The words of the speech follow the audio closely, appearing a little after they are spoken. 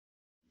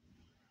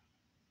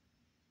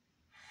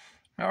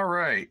All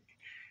right.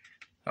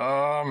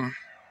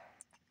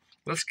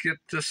 Let's get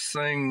this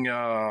thing.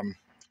 Yeah,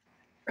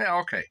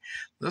 okay.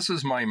 This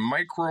is my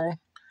micro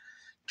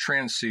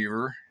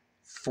transceiver,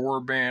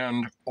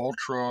 4-band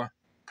ultra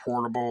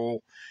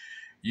portable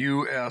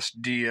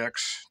uSDX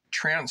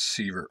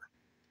transceiver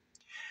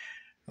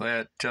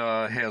that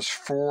has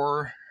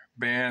 4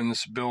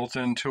 bands built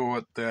into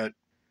it that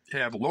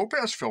have low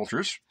pass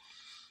filters,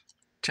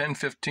 10,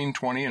 15,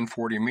 20, and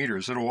 40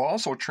 meters. It will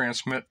also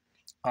transmit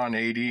on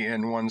 80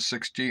 and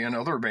 160 and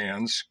other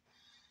bands,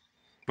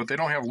 but they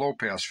don't have low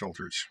pass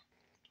filters.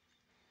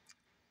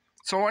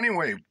 So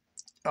anyway,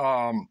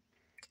 I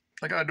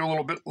gotta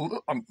do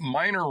a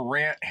minor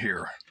rant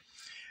here.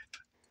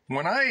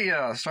 When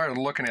I started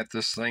looking at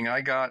this thing, I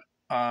got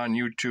on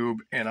YouTube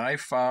and I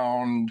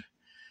found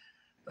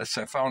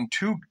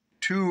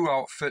two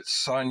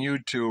outfits on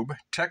YouTube,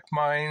 Tech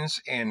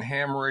Minds and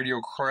Ham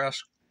Radio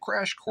Crash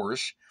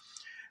Course,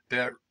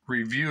 that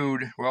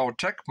reviewed, well,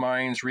 Tech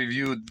Minds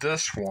reviewed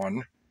this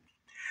one.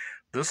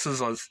 This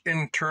is an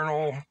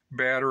internal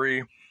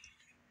battery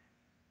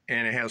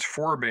and it has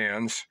 4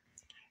 bands.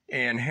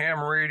 And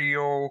Ham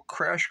Radio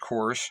Crash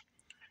Course,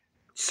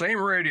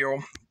 same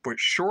radio, but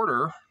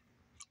shorter,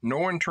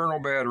 no internal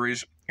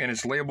batteries, and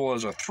it's labeled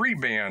as a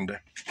 3-band,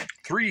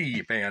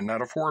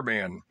 not a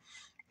 4-band.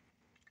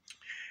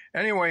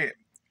 Anyway,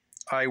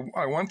 I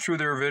went through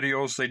their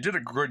videos. They did a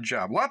good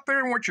job. A lot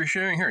better than what you're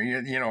showing here.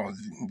 You know,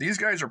 these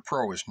guys are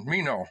pros.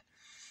 Me, no.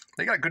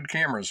 They got good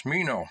cameras.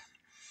 Me, no.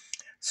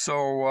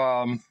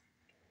 So,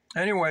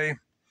 anyway,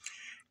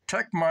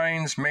 Tech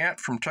Minds, Matt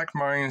from Tech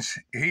Minds,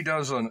 he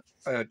does a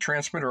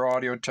transmitter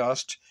audio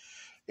test,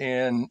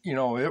 and, you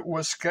know, it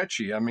was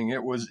sketchy. I mean,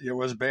 it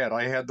was bad.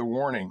 I had the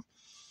warning.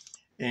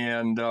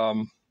 And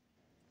Ham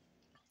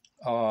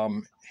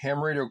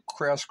Radio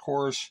Crash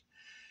Course,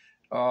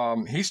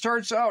 he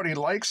starts out, he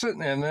likes it,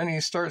 and then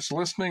he starts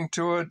listening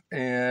to it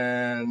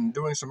and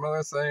doing some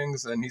other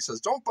things, and he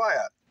says, don't buy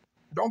it.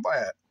 Don't buy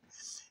it.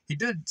 He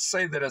did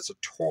say that it's a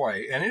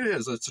toy, and it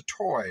is. It's a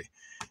toy.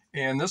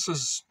 And this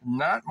is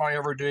not my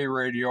everyday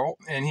radio.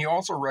 And he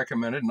also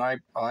recommended, and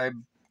I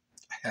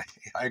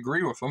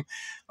agree with him,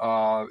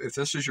 if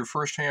this is your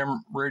first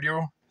ham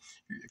radio,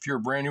 if you're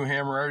a brand new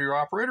ham radio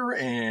operator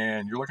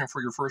and you're looking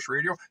for your first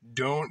radio,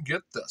 don't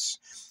get this.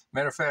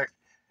 Matter of fact,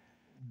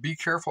 be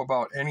careful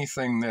about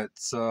anything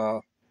that's,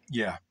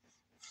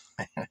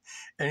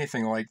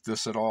 anything like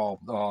this at all.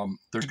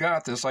 There's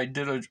got this. I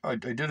did a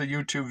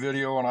YouTube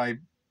video, and I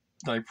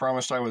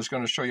promised I was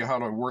going to show you how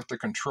to work the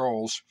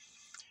controls.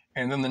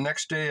 And then the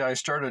next day I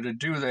started to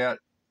do that,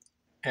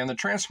 and the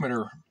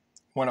transmitter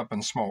went up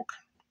in smoke.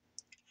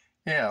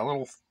 Yeah,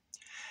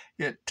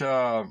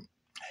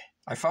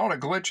 I found a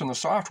glitch in the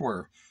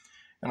software,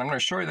 and I'm going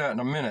to show you that in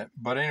a minute.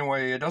 But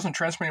anyway, it doesn't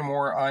transmit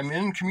anymore. I'm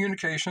in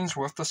communications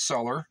with the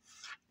seller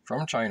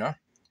from China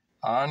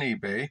on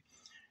eBay.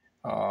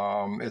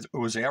 It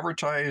was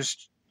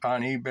advertised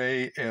on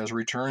eBay as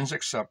returns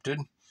accepted,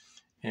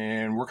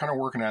 and we're kind of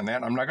working on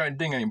that. I'm not going to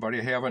ding anybody.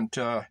 I haven't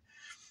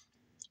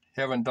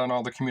done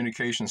all the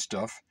communication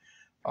stuff.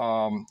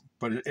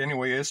 But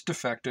anyway, it's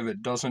defective.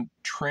 It doesn't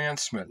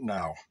transmit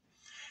now.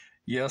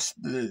 Yes,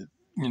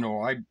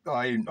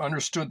 I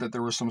understood that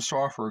there were some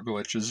software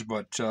glitches,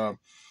 but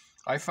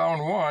I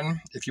found one.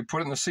 If you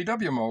put it in the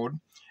CW mode,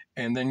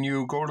 and then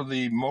you go to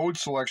the mode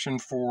selection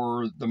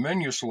for the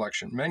menu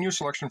selection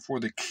for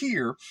the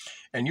keyer,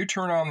 and you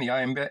turn on the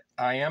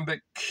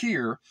iambic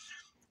keyer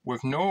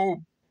with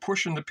no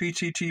pushing the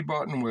PTT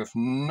button, with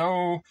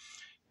no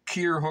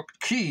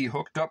key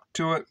hooked up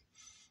to it,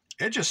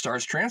 it just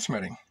starts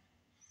transmitting.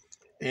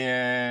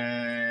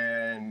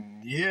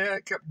 And yeah,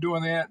 it kept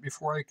doing that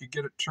before I could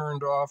get it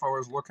turned off. I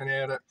was looking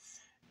at it,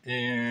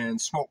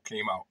 and smoke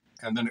came out,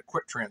 and then it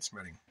quit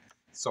transmitting.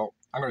 So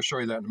I'm going to show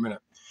you that in a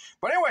minute.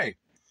 But anyway,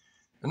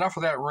 enough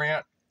of that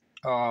rant.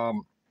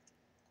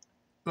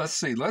 Let's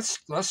see.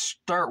 Let's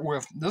start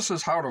with, this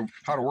is how to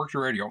work the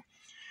radio.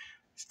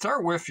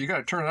 Start with, you got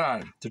to turn it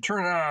on. To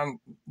turn it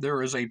on,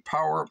 there is a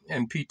power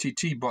and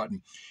PTT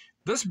button.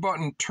 This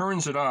button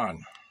turns it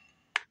on,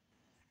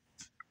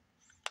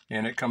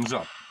 and it comes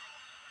up.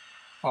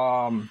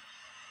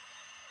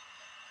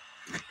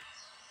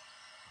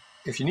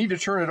 If you need to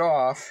turn it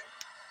off,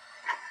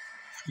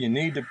 you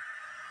need to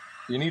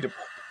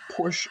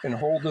push and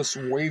hold this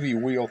wavy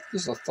wheel.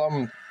 This is a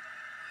thumb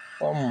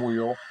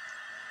wheel.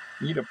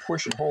 You need to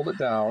push and hold it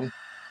down,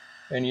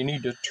 and you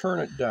need to turn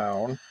it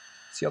down.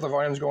 See how the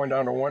volume's going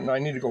down to 1? And I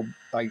need to go,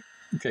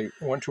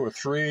 1 to a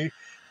 3.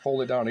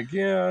 Hold it down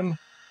again.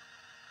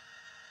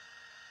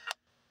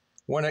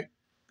 When it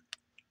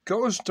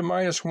goes to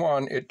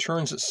 -1, it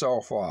turns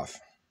itself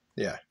off.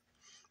 Yeah.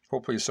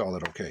 Hopefully you saw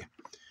that okay.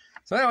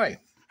 So anyway,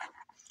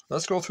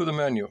 let's go through the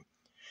menu.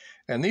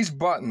 And these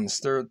buttons,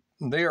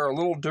 they are a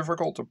little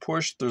difficult to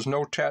push. There's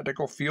no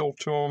tactical feel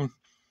to them.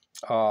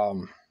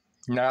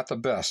 Not the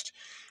best.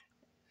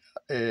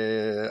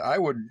 I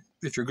would,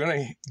 if you're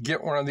going to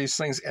get one of these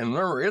things, and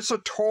remember, it's a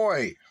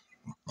toy.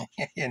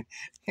 And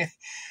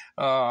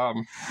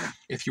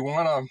if you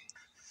want to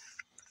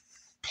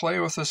play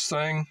with this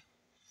thing,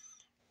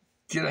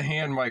 get a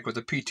hand mic with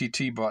a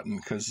PTT button,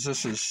 because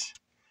this is,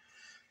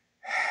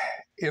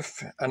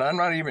 and I'm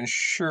not even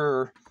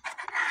sure,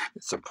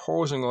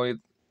 supposedly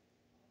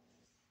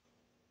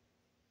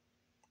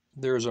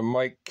there's a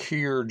mic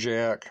keyer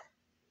jack,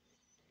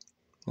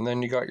 and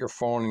then you got your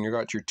phone and you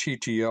got your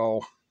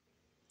TTL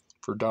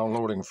for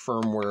downloading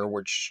firmware,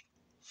 which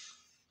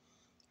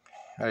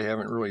I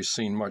haven't really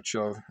seen much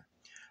of.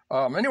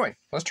 Anyway,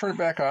 let's turn it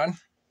back on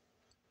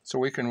so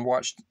we can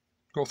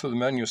go through the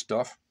menu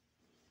stuff.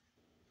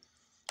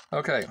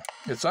 Okay,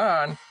 it's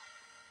on.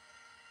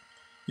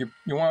 You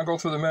want to go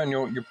through the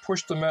menu, you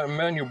push the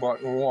menu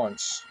button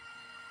once.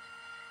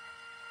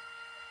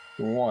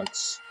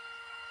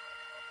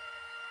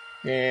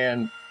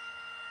 And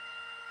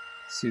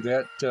see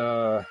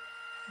that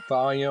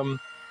volume,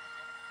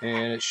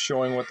 and it's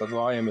showing what the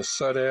volume is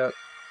set at,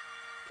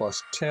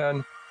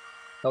 +10.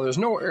 Now there's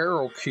no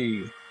arrow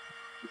key.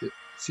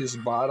 See this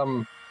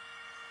bottom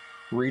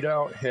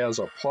readout has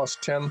a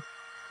 +10.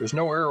 There's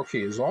no arrow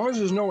key. As long as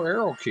there's no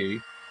arrow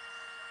key,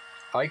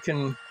 I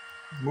can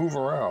move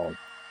around.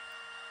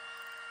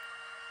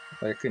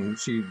 I can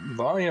see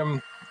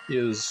volume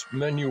is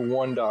menu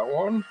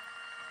 1.1.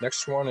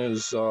 Next one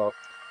is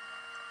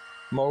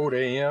mode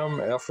AM,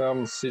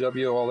 FM,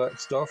 CW, all that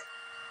stuff.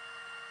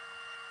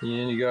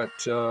 And you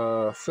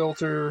got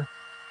filter.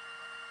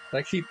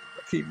 I keep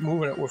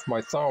moving it with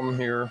my thumb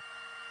here.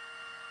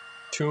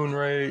 Tune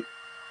rate,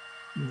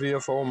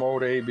 VFO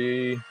mode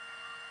AB,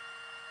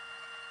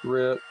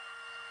 RIT,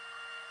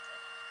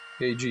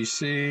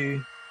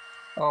 AGC.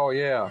 Oh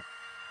yeah,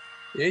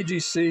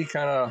 AGC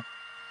kind of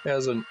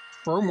has a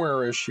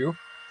firmware issue.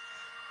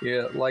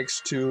 It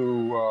likes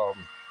to,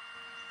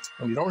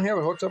 when you don't have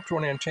it hooked up to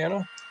an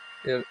antenna,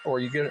 or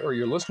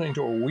you're listening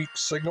to a weak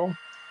signal,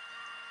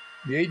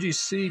 the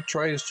AGC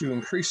tries to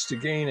increase the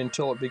gain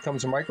until it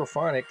becomes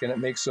microphonic, and it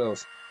makes a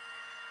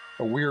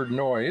weird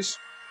noise.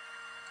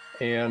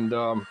 And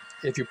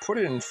if you put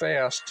it in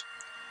fast,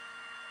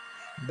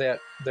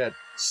 that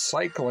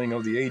cycling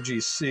of the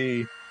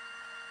AGC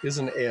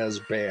isn't as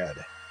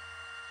bad,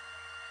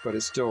 but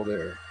it's still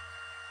there.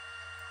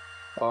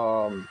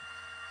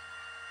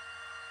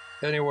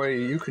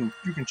 Anyway, you can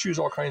choose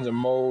all kinds of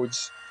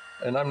modes,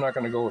 and I'm not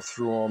going to go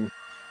through them.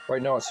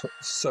 Right now it's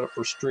set up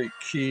for straight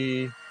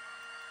key.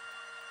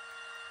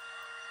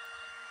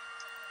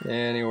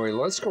 Anyway,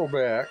 let's go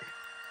back,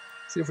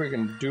 see if we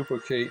can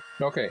duplicate.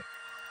 Okay,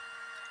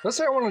 let's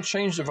say I want to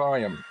change the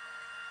volume.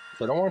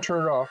 If I don't want to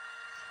turn it off,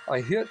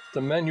 I hit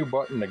the menu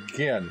button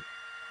again.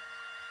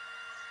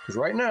 Because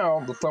right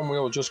now, the thumb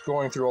wheel is just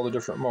going through all the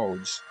different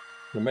modes.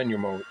 The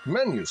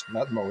menus,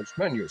 not modes,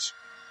 menus.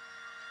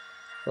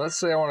 Let's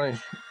say I want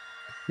to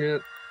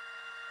hit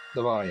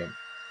the volume.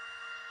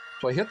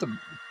 So I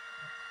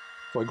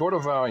go to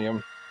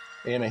volume,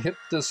 and I hit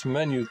this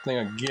menu thing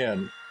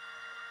again.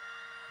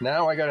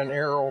 Now I got an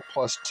arrow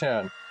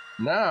 +10.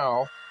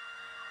 Now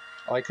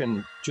I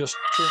can just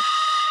turn,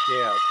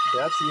 yeah,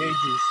 that's the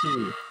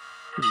AGC.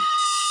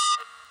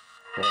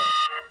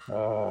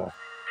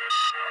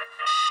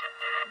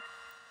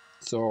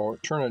 So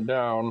turn it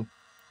down.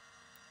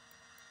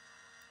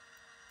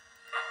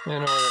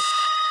 And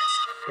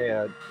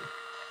add.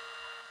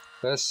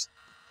 That's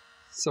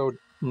so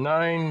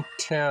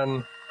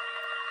 910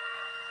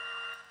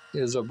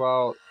 is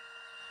about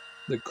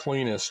the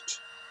cleanest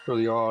for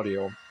the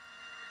audio.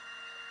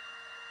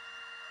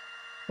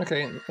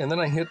 Okay, and then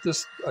I hit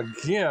this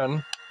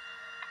again,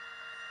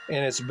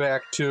 and it's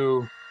back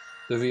to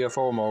the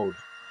VFO mode.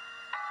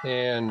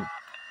 And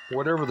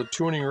whatever the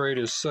tuning rate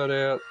is set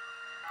at,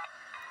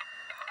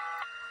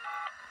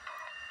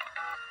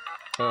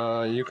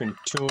 you can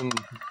tune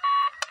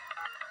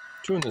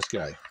this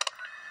guy.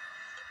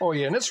 Oh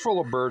yeah, and it's full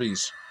of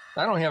birdies.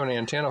 I don't have an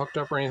antenna hooked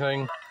up or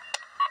anything.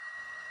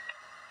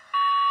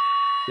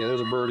 Yeah,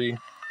 there's a birdie.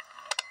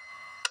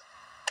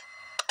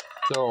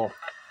 So,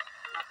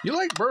 you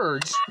like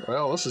birds?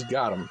 Well, this has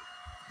got them.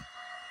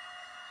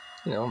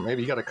 You know,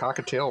 maybe you got a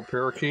cockatiel,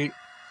 parakeet.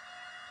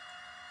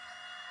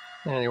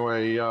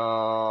 Anyway,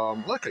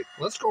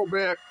 let's go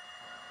back.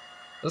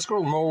 Let's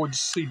go to mode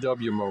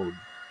CW mode.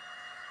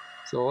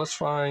 So let's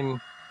find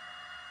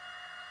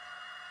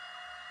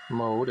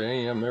mode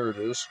AM. There it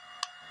is.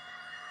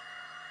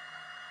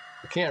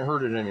 I can't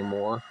hurt it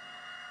anymore.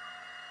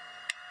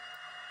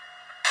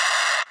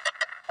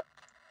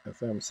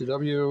 FM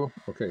CW.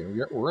 Okay,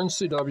 we're in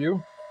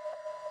CW.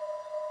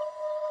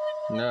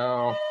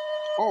 Now,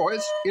 oh,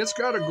 it's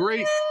got a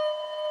great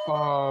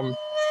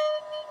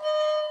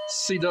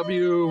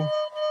CW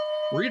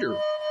reader.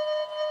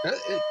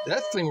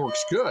 That thing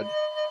works good.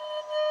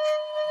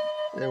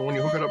 And when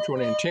you hook it up to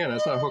an antenna,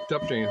 it's not hooked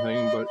up to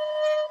anything, but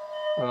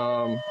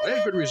I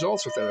had good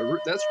results with that.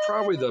 That's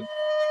probably the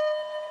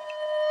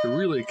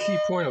really key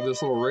point of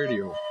this little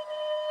radio.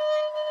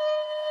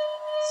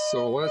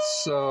 So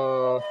let's,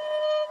 we're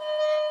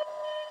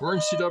in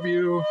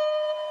CW.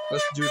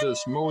 Let's do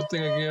this mode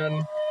thing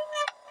again,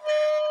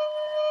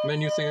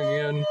 menu thing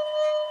again,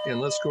 and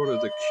let's go to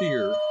the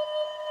keyer.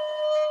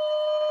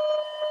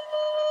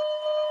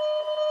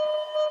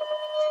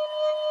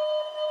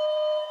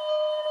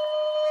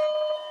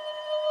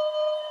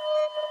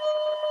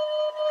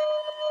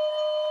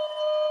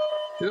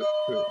 Yep,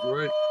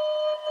 right.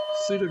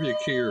 CW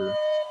keyer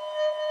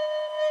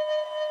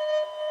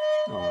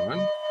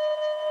on.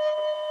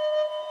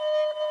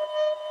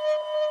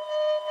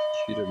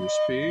 CW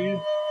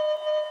speed.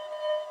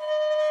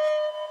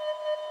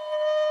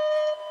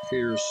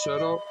 Keyer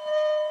setup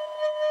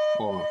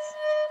off.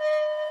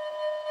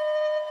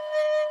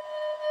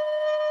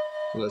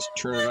 Let's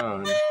turn it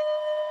on.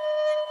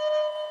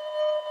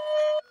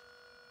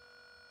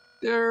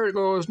 There it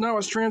goes. Now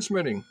it's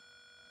transmitting.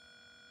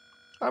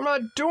 I'm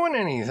not doing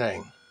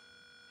anything.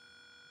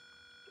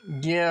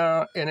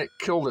 Yeah, and it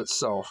killed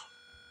itself.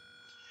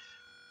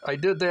 I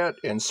did that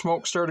and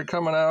smoke started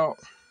coming out.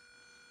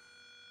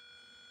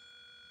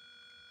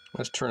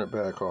 Let's turn it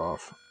back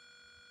off.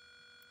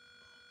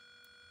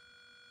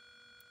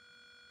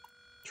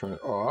 Turn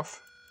it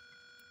off.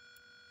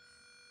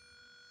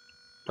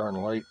 Darn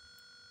light.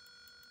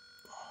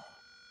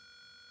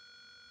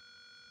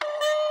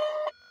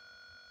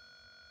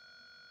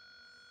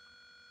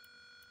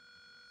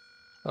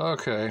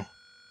 Okay.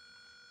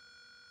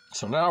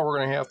 So now we're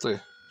going to have to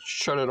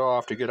shut it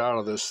off to get out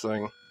of this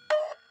thing.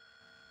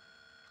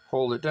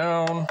 Hold it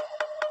down.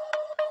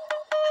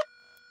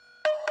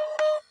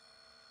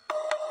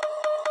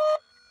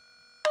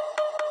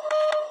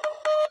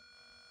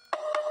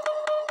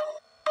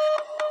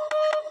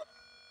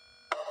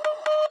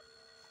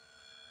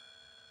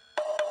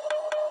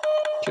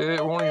 Okay,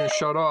 it won't even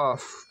shut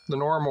off the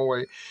normal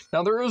way.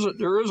 Now there isn't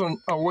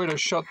a way to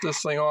shut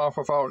this thing off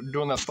without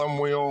doing the thumb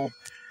wheel,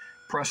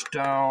 press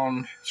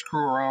down,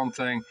 screw around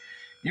thing.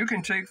 You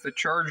can take the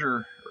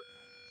charger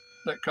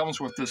that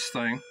comes with this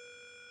thing.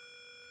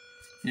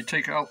 You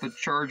take out the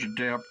charge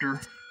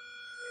adapter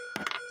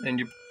and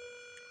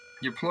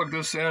you plug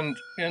this end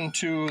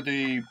into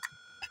the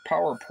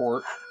power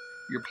port.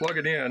 You plug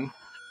it in,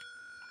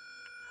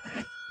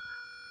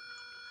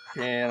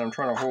 and I'm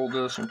trying to hold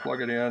this and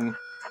plug it in.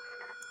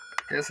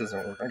 This isn't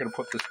working. I'm gonna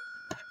put this.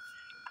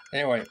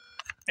 Anyway,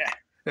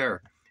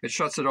 there. It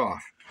shuts it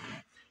off.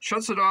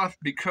 Shuts it off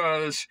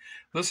because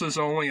this is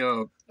only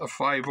a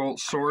 5-volt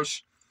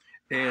source,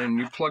 and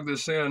you plug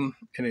this in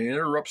and it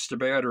interrupts the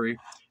battery.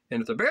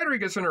 And if the battery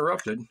gets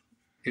interrupted,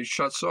 it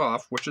shuts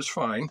off, which is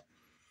fine.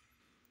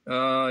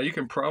 You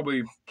can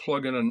probably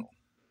plug in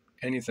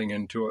anything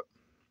into it.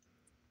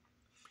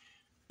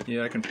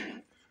 Yeah, I can.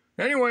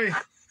 Anyway,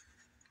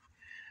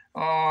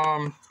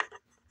 yeah,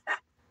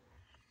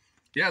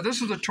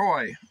 this is a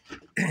toy.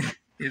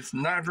 It's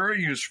not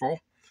very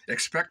useful.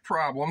 Expect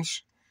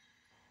problems.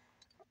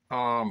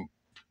 I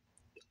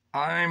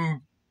kind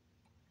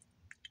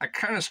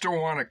of still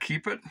want to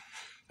keep it.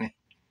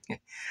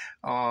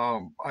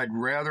 I'd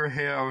rather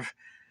have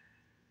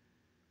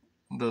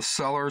the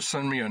seller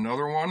send me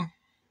another one,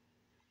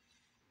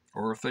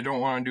 or if they don't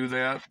want to do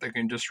that, they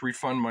can just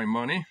refund my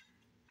money,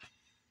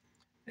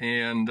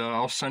 and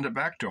I'll send it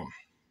back to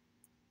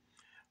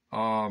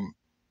them.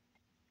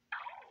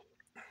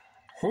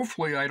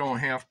 Hopefully I don't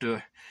have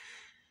to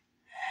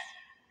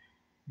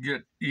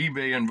get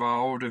eBay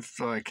involved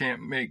if I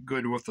can't make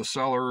good with the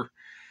seller,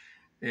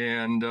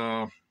 and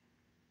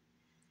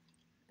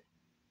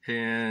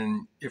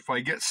if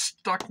I get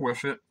stuck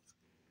with it,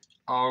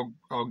 I'll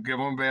give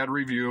them a bad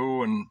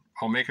review, and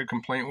I'll make a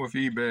complaint with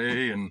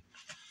eBay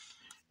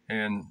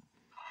and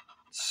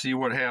see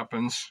what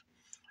happens.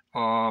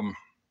 And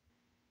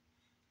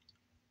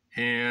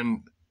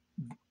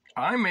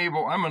I'm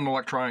an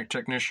electronic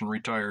technician,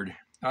 retired.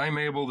 I'm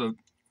able to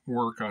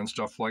work on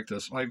stuff like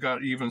this. I've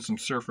got even some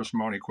surface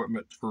mount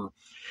equipment for.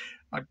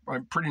 I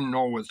pretty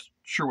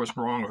sure what's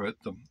wrong with it.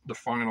 The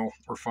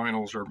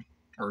finals are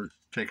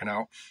taken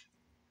out.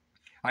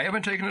 I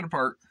haven't taken it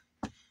apart,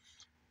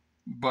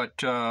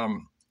 but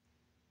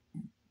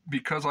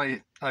because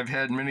I've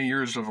had many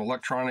years of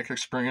electronic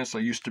experience. I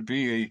used to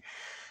be a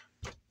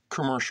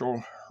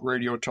commercial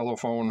radio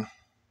telephone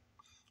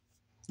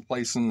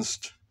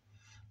licensed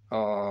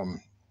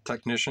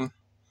technician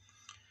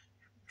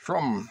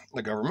from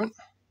the government.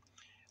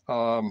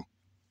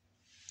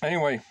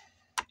 Anyway,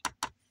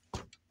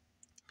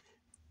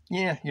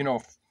 yeah,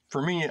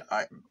 for me,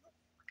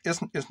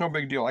 it's no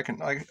big deal. I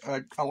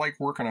like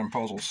working on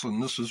puzzles,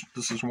 and this is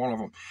one of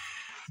them.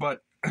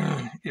 But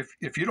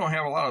if you don't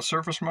have a lot of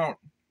surface mount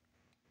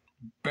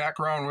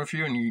background with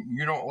you, and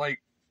you don't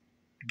like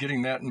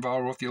getting that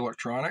involved with the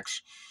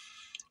electronics,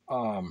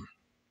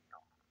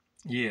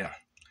 yeah,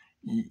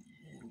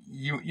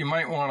 you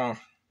might want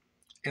to.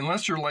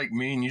 Unless you're like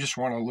me and you just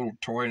want a little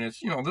toy, and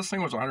it's, this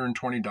thing was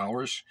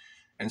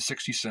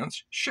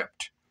 $120.60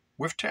 shipped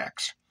with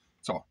tax.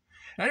 So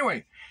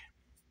anyway,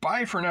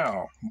 bye for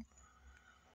now.